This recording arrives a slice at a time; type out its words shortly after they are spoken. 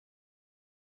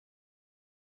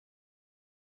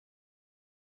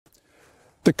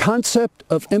The concept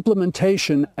of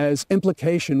implementation as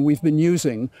implication we've been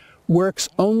using works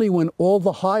only when all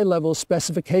the high-level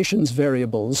specifications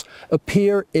variables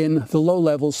appear in the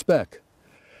low-level spec.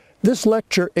 This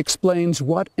lecture explains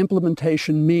what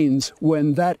implementation means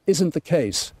when that isn't the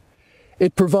case.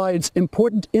 It provides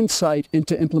important insight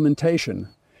into implementation,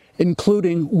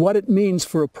 including what it means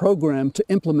for a program to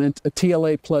implement a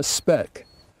TLA plus spec.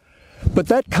 But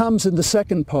that comes in the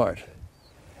second part.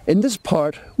 In this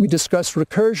part, we discuss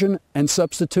recursion and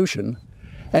substitution,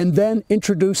 and then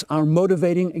introduce our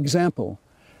motivating example,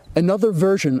 another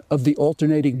version of the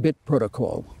alternating bit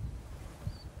protocol.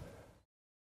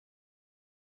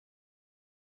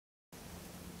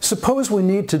 Suppose we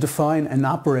need to define an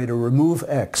operator remove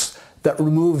x that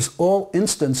removes all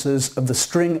instances of the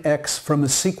string x from a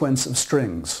sequence of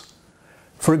strings.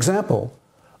 For example,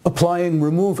 applying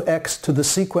remove x to the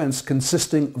sequence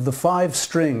consisting of the 5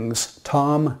 strings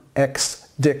Tom, X,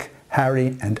 Dick,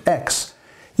 Harry, and X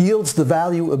yields the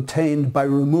value obtained by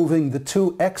removing the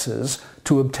 2 x's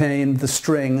to obtain the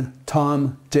string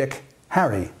Tom, Dick,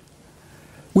 Harry.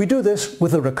 We do this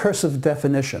with a recursive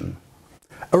definition.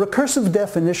 A recursive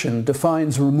definition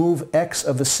defines remove x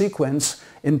of a sequence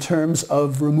in terms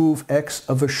of remove x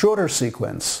of a shorter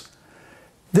sequence.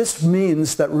 This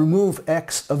means that remove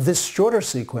x of this shorter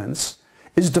sequence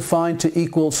is defined to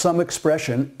equal some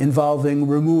expression involving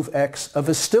remove x of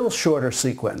a still shorter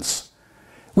sequence.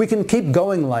 We can keep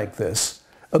going like this,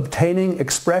 obtaining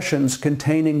expressions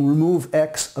containing remove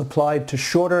x applied to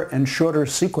shorter and shorter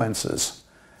sequences.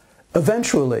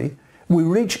 Eventually, we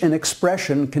reach an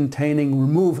expression containing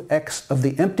remove x of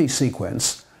the empty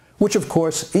sequence, which of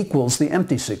course equals the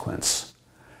empty sequence.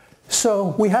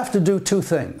 So we have to do 2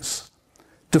 things.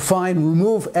 Define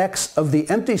remove x of the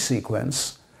empty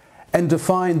sequence, and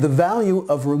define the value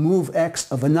of remove x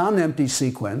of a non-empty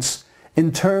sequence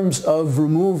in terms of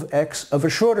remove x of a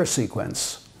shorter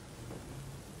sequence.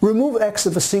 Remove x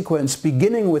of a sequence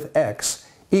beginning with x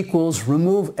equals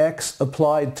remove x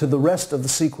applied to the rest of the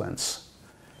sequence.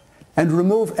 And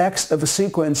remove x of a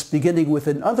sequence beginning with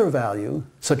another value,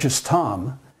 such as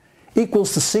Tom,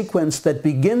 equals the sequence that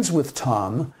begins with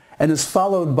Tom and is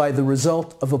followed by the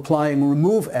result of applying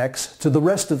remove x to the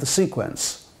rest of the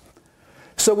sequence.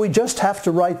 So we just have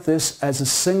to write this as a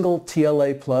single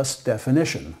TLA plus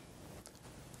definition.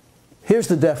 Here's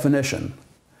the definition.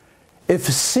 If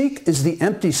seek is the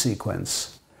empty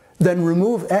sequence, then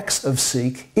remove x of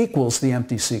seek equals the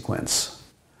empty sequence.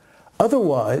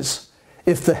 Otherwise,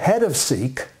 if the head of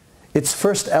seek, its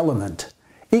first element,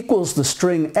 equals the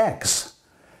string x,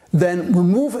 then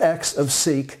remove x of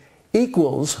seek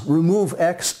equals remove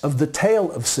x of the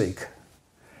tail of seek.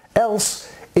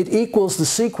 Else, it equals the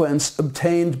sequence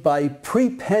obtained by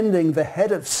prepending the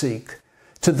head of seek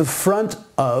to the front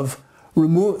of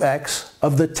remove x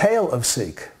of the tail of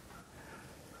seek.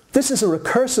 This is a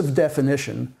recursive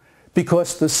definition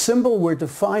because the symbol we're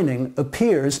defining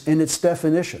appears in its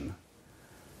definition.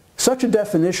 Such a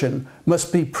definition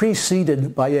must be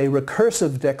preceded by a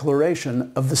recursive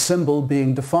declaration of the symbol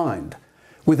being defined,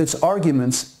 with its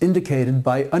arguments indicated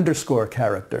by underscore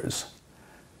characters.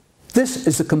 This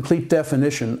is the complete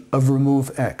definition of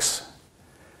remove x.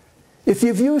 If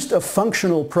you've used a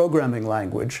functional programming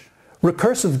language,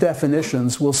 recursive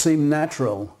definitions will seem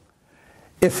natural.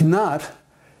 If not,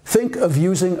 think of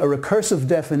using a recursive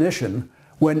definition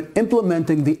when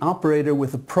implementing the operator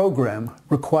with a program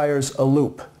requires a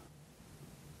loop.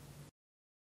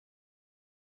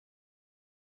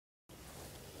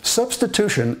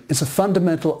 Substitution is a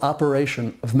fundamental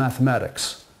operation of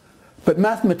mathematics, but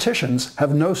mathematicians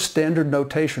have no standard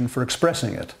notation for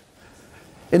expressing it.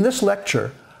 In this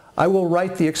lecture, I will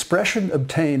write the expression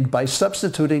obtained by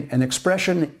substituting an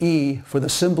expression E for the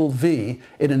symbol V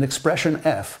in an expression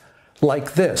F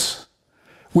like this,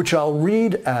 which I'll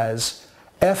read as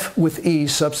F with E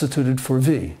substituted for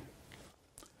V.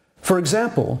 For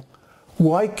example,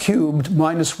 y cubed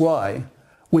minus y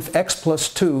with x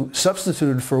plus 2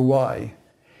 substituted for y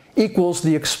equals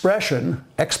the expression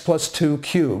x plus 2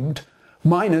 cubed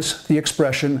minus the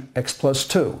expression x plus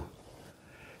 2.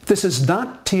 This is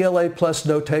not TLA plus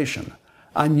notation.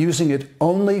 I'm using it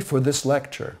only for this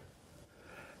lecture.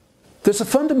 There's a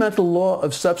fundamental law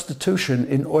of substitution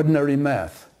in ordinary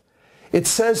math. It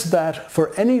says that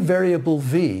for any variable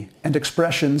v and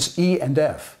expressions e and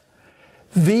f,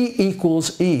 v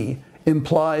equals e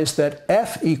implies that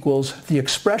f equals the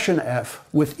expression f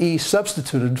with e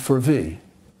substituted for v.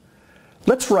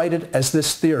 Let's write it as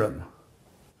this theorem.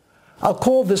 I'll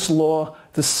call this law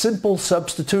the simple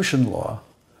substitution law,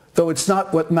 though it's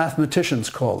not what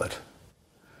mathematicians call it.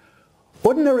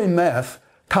 Ordinary math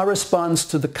corresponds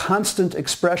to the constant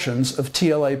expressions of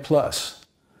TLA+.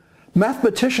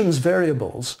 Mathematicians'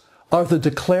 variables are the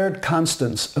declared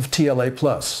constants of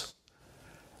TLA+.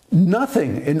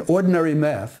 Nothing in ordinary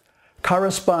math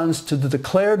corresponds to the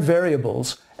declared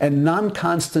variables and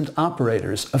non-constant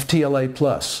operators of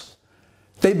TLA+.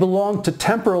 They belong to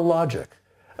temporal logic,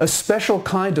 a special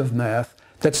kind of math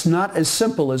that's not as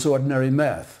simple as ordinary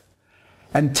math.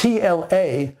 And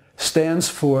TLA stands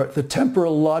for the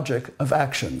temporal logic of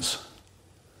actions.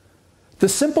 The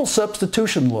simple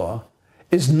substitution law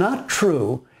is not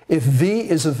true if V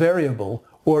is a variable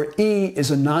or E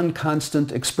is a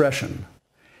non-constant expression.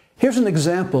 Here's an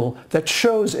example that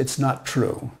shows it's not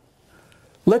true.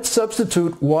 Let's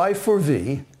substitute y for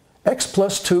V, x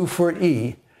plus 2 for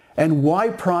E, and y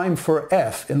prime for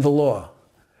F in the law,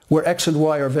 where x and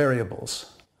y are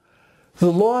variables.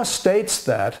 The law states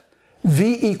that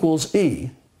V equals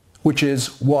E, which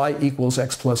is y equals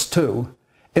x plus 2,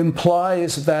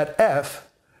 implies that F,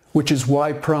 which is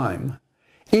y prime,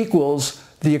 equals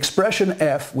the expression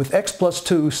F with x plus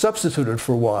 2 substituted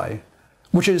for y,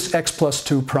 which is x plus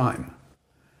 2 prime.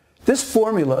 This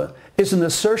formula is an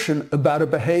assertion about a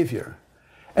behavior,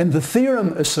 and the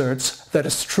theorem asserts that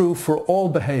it's true for all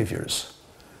behaviors.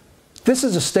 This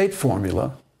is a state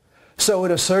formula, so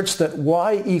it asserts that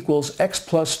y equals x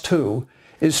plus 2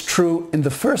 is true in the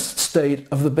first state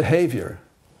of the behavior.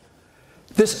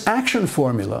 This action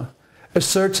formula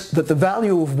asserts that the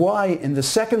value of y in the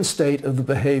second state of the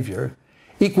behavior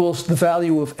equals the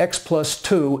value of x plus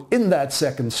 2 in that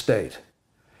second state.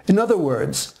 In other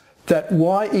words, that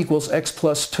y equals x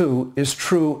plus 2 is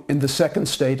true in the second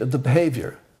state of the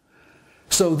behavior.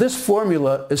 So this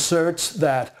formula asserts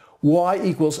that y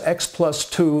equals x plus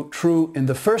 2 true in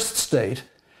the first state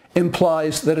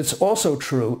implies that it's also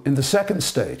true in the second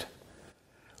state,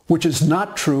 which is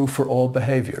not true for all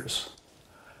behaviors.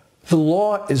 The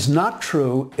law is not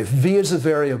true if V is a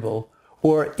variable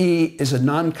or E is a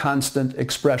non-constant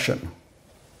expression.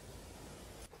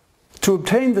 To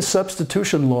obtain the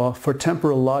substitution law for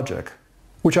temporal logic,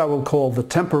 which I will call the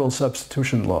temporal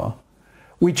substitution law,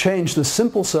 we change the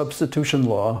simple substitution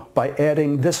law by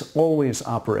adding this always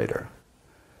operator.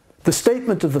 The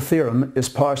statement of the theorem is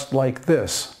parsed like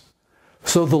this.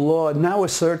 So the law now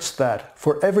asserts that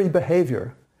for every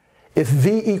behavior, if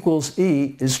V equals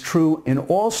E is true in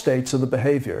all states of the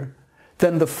behavior,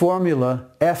 then the formula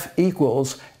F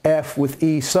equals F with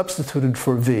E substituted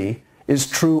for V is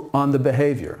true on the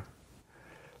behavior.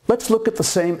 Let's look at the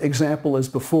same example as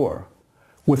before,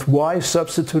 with y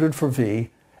substituted for V,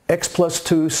 x plus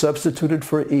 2 substituted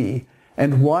for E,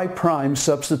 and y prime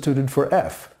substituted for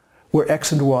F, where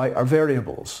x and y are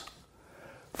variables.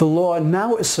 The law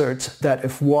now asserts that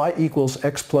if y equals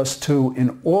x plus 2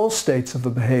 in all states of the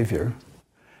behavior,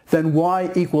 then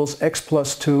y equals x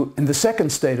plus 2 in the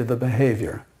second state of the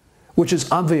behavior, which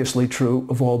is obviously true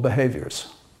of all behaviors.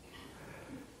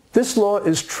 This law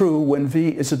is true when V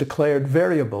is a declared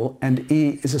variable and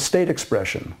E is a state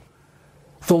expression.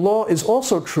 The law is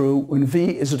also true when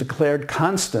V is a declared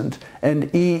constant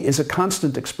and E is a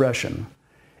constant expression,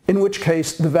 in which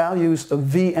case the values of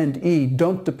V and E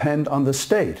don't depend on the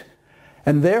state,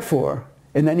 and therefore,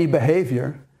 in any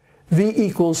behavior, V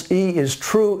equals E is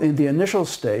true in the initial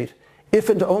state if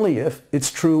and only if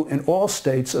it's true in all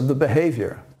states of the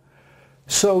behavior.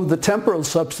 So the temporal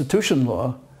substitution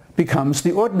law becomes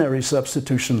the ordinary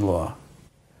substitution law.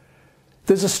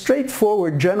 There's a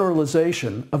straightforward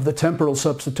generalization of the temporal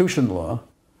substitution law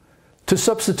to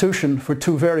substitution for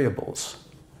two variables.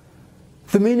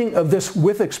 The meaning of this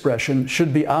with expression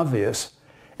should be obvious,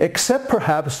 except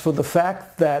perhaps for the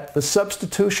fact that the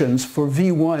substitutions for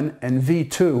V1 and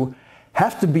V2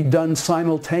 have to be done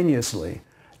simultaneously,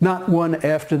 not one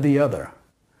after the other.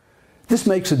 This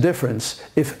makes a difference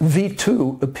if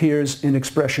V2 appears in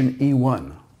expression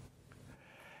E1.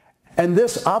 And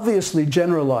this obviously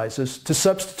generalizes to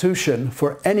substitution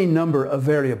for any number of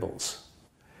variables.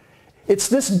 It's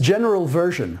this general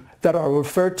version that I'll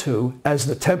refer to as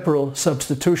the temporal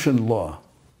substitution law.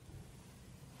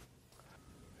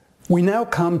 We now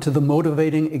come to the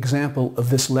motivating example of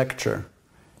this lecture,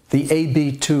 the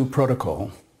AB2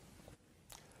 protocol.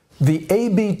 The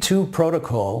AB2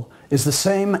 protocol is the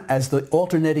same as the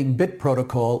alternating bit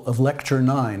protocol of lecture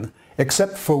 9,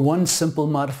 except for one simple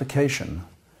modification.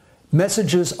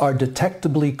 Messages are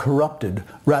detectably corrupted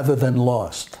rather than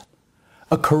lost.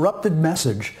 A corrupted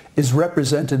message is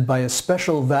represented by a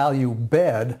special value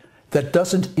bad that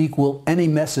doesn't equal any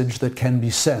message that can be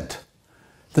sent.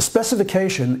 The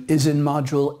specification is in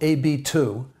module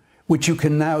AB2, which you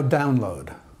can now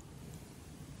download.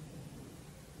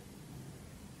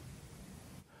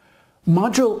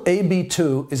 Module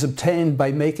AB2 is obtained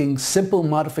by making simple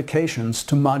modifications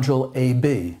to module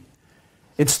AB.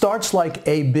 It starts like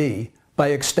AB by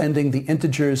extending the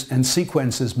integers and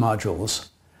sequences modules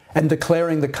and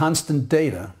declaring the constant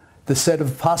data, the set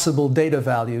of possible data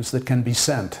values that can be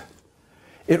sent.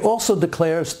 It also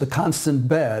declares the constant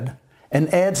bad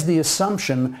and adds the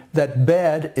assumption that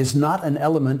bad is not an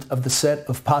element of the set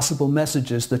of possible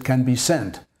messages that can be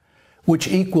sent, which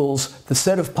equals the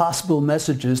set of possible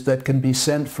messages that can be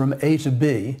sent from A to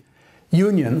B,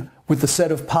 union with the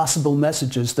set of possible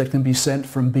messages that can be sent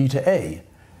from B to A,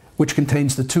 which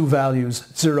contains the two values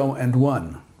 0 and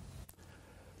 1.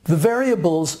 The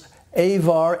variables A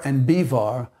var and B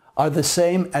var are the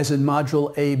same as in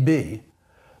module AB,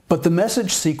 but the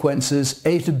message sequences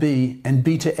A to B and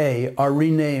B to A are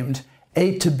renamed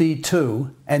A to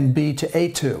B2 and B to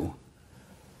A2.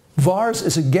 Vars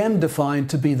is again defined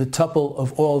to be the tuple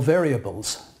of all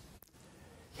variables.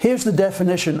 Here's the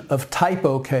definition of type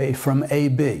OK from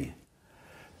AB.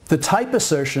 The type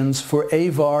assertions for A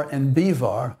var and B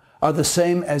var are the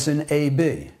same as in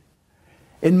AB.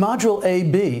 In module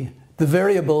AB, the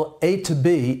variable A to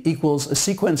B equals a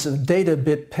sequence of data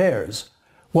bit pairs,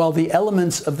 while the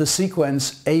elements of the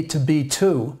sequence A to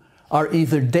B2 are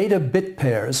either data bit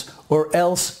pairs or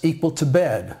else equal to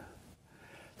bad.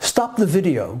 Stop the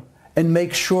video and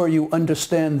make sure you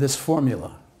understand this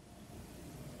formula.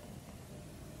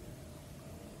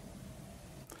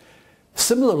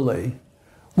 Similarly,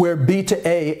 where B to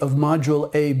A of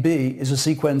module AB is a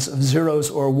sequence of zeros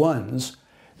or ones,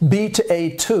 B to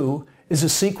A2 is a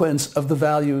sequence of the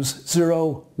values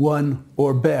 0, 1,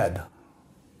 or bad.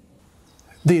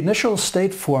 The initial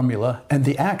state formula and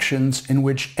the actions in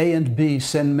which A and B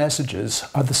send messages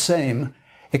are the same,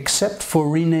 except for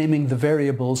renaming the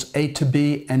variables A to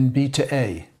B and B to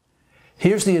A.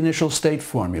 Here's the initial state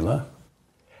formula: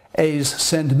 A's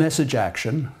send message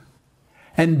action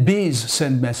and B's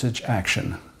send message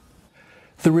action.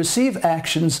 The receive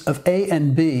actions of A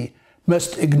and B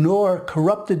must ignore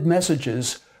corrupted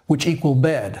messages which equal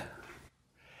bad.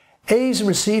 A's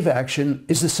receive action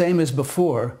is the same as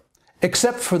before,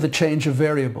 except for the change of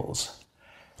variables.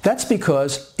 That's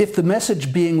because if the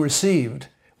message being received,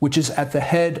 which is at the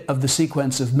head of the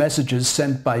sequence of messages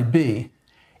sent by B,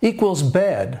 equals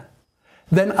bad,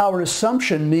 then our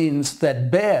assumption means that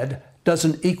bad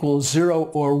doesn't equal 0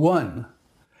 or 1,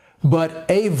 but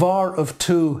A var of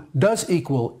 2 does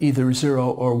equal either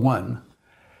 0 or 1.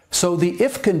 So the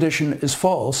if condition is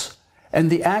false, and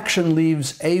the action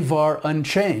leaves A var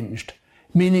unchanged,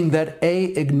 meaning that A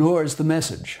ignores the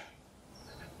message.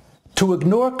 To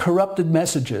ignore corrupted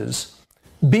messages,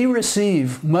 B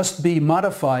receive must be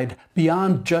modified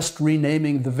beyond just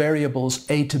renaming the variables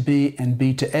A to B and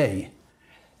B to A.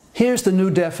 Here's the new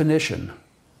definition.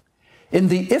 In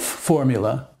the if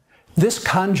formula, this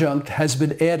conjunct has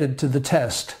been added to the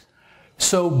test,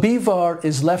 so B var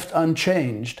is left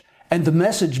unchanged and the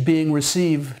message being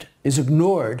received is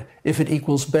ignored if it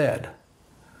equals bad.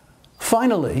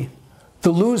 Finally,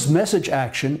 the lose message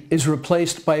action is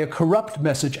replaced by a corrupt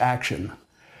message action,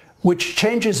 which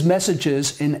changes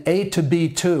messages in A to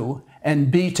B2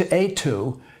 and B to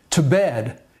A2 to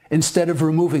bad instead of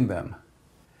removing them.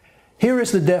 Here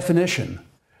is the definition,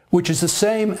 which is the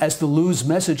same as the lose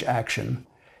message action,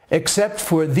 except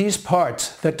for these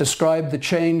parts that describe the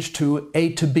change to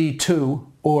A to B2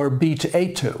 or B to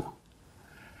A2.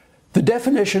 The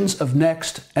definitions of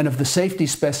next and of the safety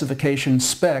specification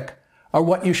spec are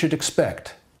what you should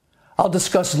expect. I'll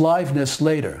discuss liveness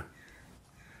later.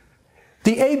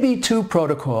 The AB2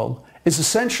 protocol is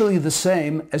essentially the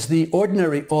same as the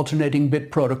ordinary alternating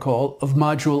bit protocol of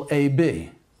module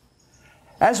AB.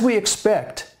 As we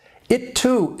expect, it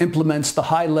too implements the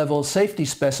high-level safety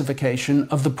specification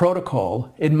of the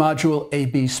protocol in module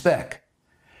AB spec.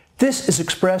 This is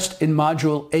expressed in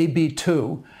module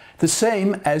AB2 the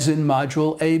same as in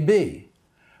module AB,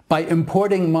 by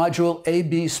importing module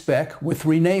AB spec with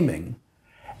renaming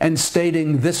and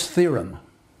stating this theorem.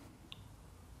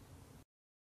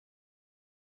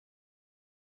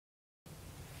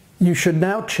 You should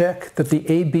now check that the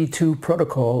AB2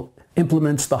 protocol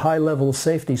implements the high-level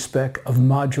safety spec of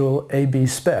module AB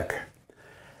spec.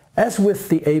 As with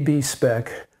the AB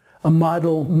spec, a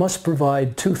model must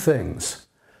provide two things.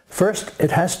 First,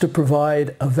 it has to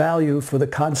provide a value for the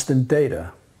constant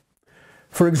data.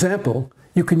 For example,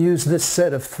 you can use this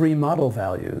set of 3 model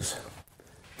values.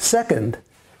 Second,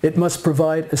 it must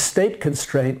provide a state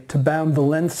constraint to bound the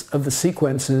lengths of the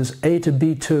sequences A to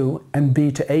B2 and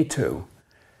B to A2.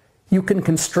 You can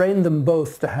constrain them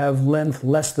both to have length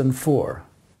less than 4.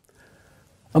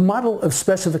 A model of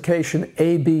specification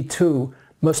AB2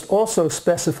 must also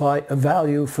specify a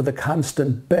value for the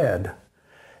constant bad.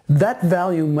 That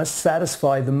value must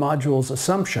satisfy the module's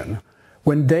assumption,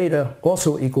 when data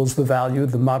also equals the value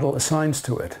the model assigns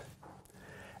to it.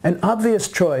 An obvious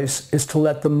choice is to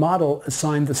let the model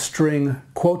assign the string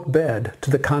 "bed"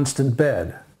 to the constant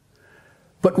bed.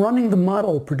 But running the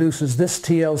model produces this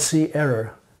TLC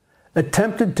error: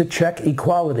 attempted to check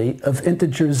equality of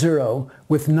integer 0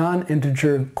 with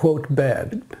non-integer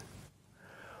 "bed."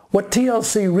 What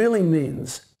TLC really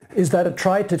means is that it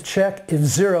tried to check if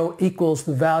 0 equals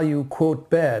the value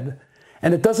 "bed,"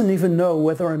 and it doesn't even know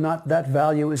whether or not that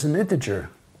value is an integer.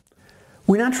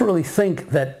 We naturally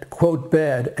think that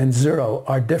 "bed" and 0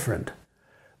 are different,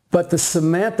 but the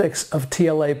semantics of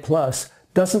TLA plus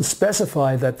doesn't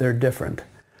specify that they're different.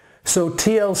 So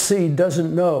TLC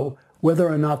doesn't know whether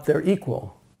or not they're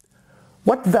equal.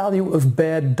 What value of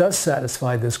bed does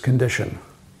satisfy this condition?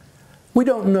 We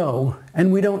don't know,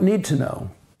 and we don't need to know.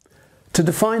 To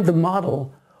define the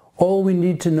model, all we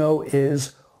need to know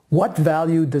is what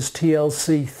value does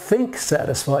TLC think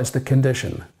satisfies the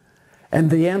condition? And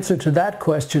the answer to that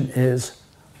question is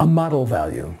a model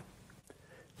value.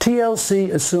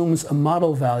 TLC assumes a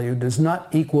model value does not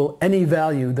equal any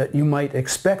value that you might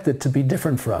expect it to be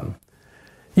different from.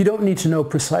 You don't need to know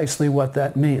precisely what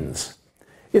that means.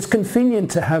 It's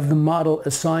convenient to have the model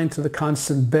assigned to the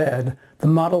constant bed the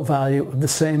model value of the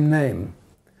same name.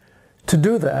 To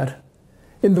do that,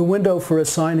 in the window for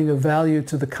assigning a value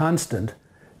to the constant,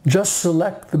 just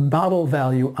select the model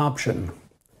value option.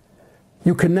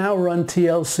 You can now run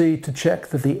TLC to check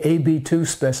that the AB2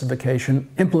 specification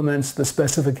implements the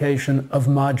specification of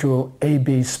module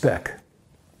AB spec.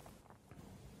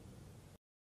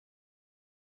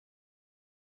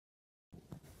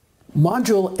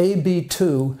 Module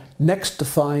AB2 next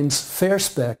defines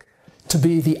fairspec to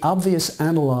be the obvious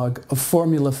analog of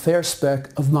formula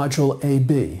fairspec of module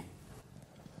AB.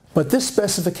 But this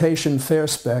specification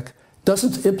fairspec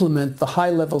doesn't implement the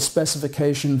high-level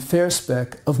specification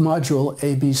fairspec of module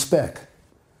AB spec.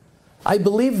 I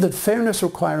believe that fairness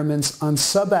requirements on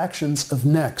subactions of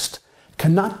next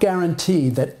cannot guarantee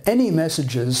that any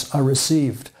messages are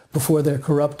received before they're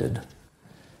corrupted.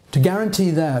 To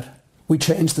guarantee that, we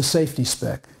change the safety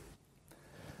spec.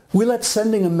 We let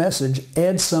sending a message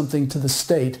add something to the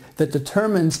state that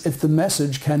determines if the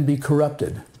message can be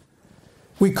corrupted.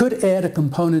 We could add a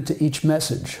component to each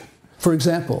message. For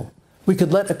example, we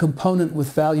could let a component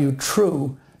with value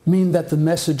true mean that the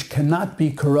message cannot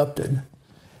be corrupted,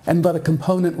 and let a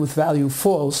component with value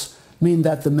false mean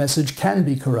that the message can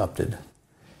be corrupted.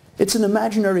 It's an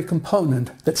imaginary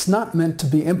component that's not meant to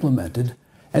be implemented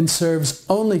and serves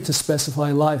only to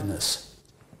specify liveness.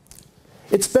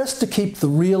 It's best to keep the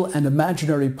real and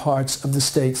imaginary parts of the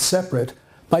state separate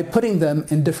by putting them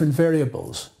in different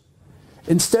variables.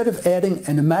 Instead of adding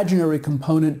an imaginary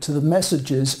component to the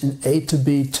messages in A to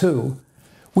B2,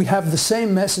 we have the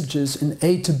same messages in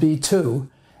A to B2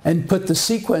 and put the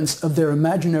sequence of their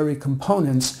imaginary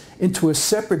components into a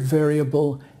separate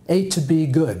variable A to B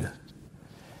good.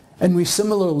 And we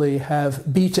similarly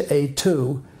have B to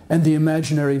A2 and the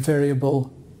imaginary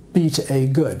variable B to A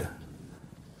good.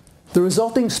 The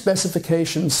resulting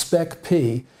specification spec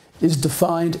P is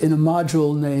defined in a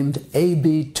module named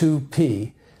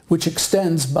AB2P, which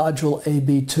extends module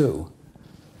AB2.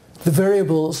 The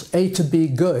variables A to B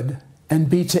good and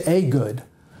B to A good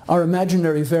are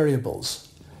imaginary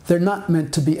variables. They're not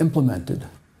meant to be implemented.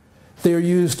 They are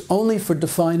used only for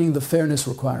defining the fairness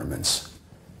requirements.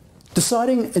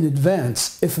 Deciding in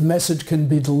advance if a message can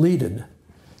be deleted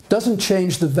doesn't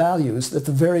change the values that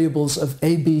the variables of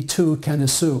AB2 can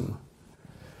assume.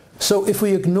 So if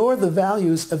we ignore the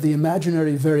values of the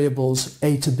imaginary variables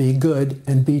A to B good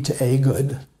and B to A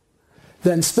good,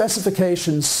 then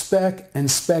specifications spec and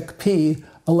spec P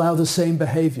allow the same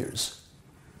behaviors.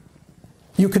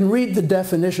 You can read the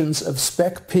definitions of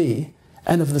spec P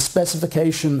and of the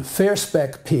specification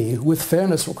fairspec P with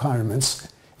fairness requirements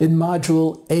in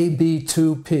module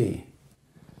AB2P.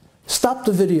 Stop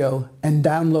the video and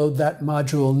download that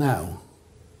module now.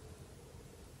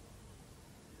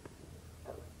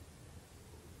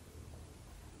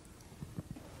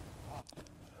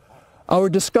 Our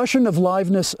discussion of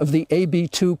liveness of the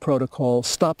AB2 protocol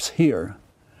stops here.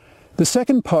 The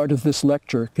second part of this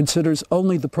lecture considers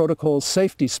only the protocol's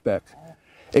safety spec,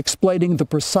 explaining the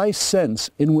precise sense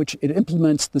in which it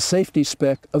implements the safety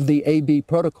spec of the AB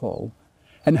protocol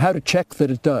and how to check that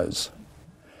it does.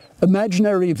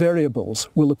 Imaginary variables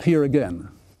will appear again.